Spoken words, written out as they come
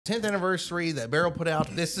10th anniversary that Barrell put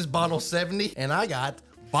out. This is bottle 70, and I got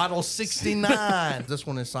bottle 69. This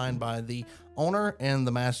one is signed by the owner and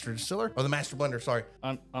the master distiller, or the master blender, sorry.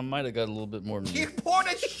 I might have got a little bit more than You poured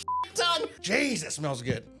a ton. Jeez, it smells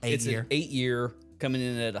good. It's an 8-year, coming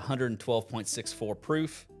in at 112.64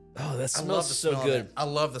 proof. Oh, that smells so good. I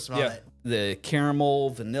love the smell of it. The caramel,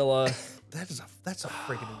 vanilla. That's a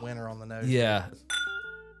freaking winner on the nose. Yeah.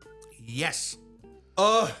 Yes.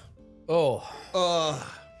 Ooh.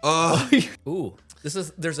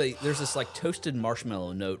 There's this like toasted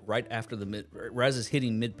marshmallow note right after right as it's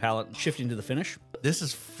hitting mid palate and shifting to the finish. This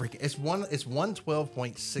is freaking. It's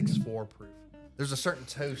 112.64 proof. There's a certain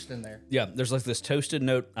toast in there. Yeah, there's like this toasted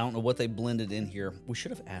note. I don't know what they blended in here. We should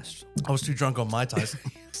have asked. I was too drunk on Mai Tais.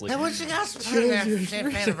 Hey, what you guys put in that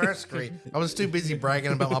 10th anniversary? I was too busy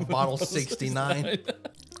bragging about my bottle 69.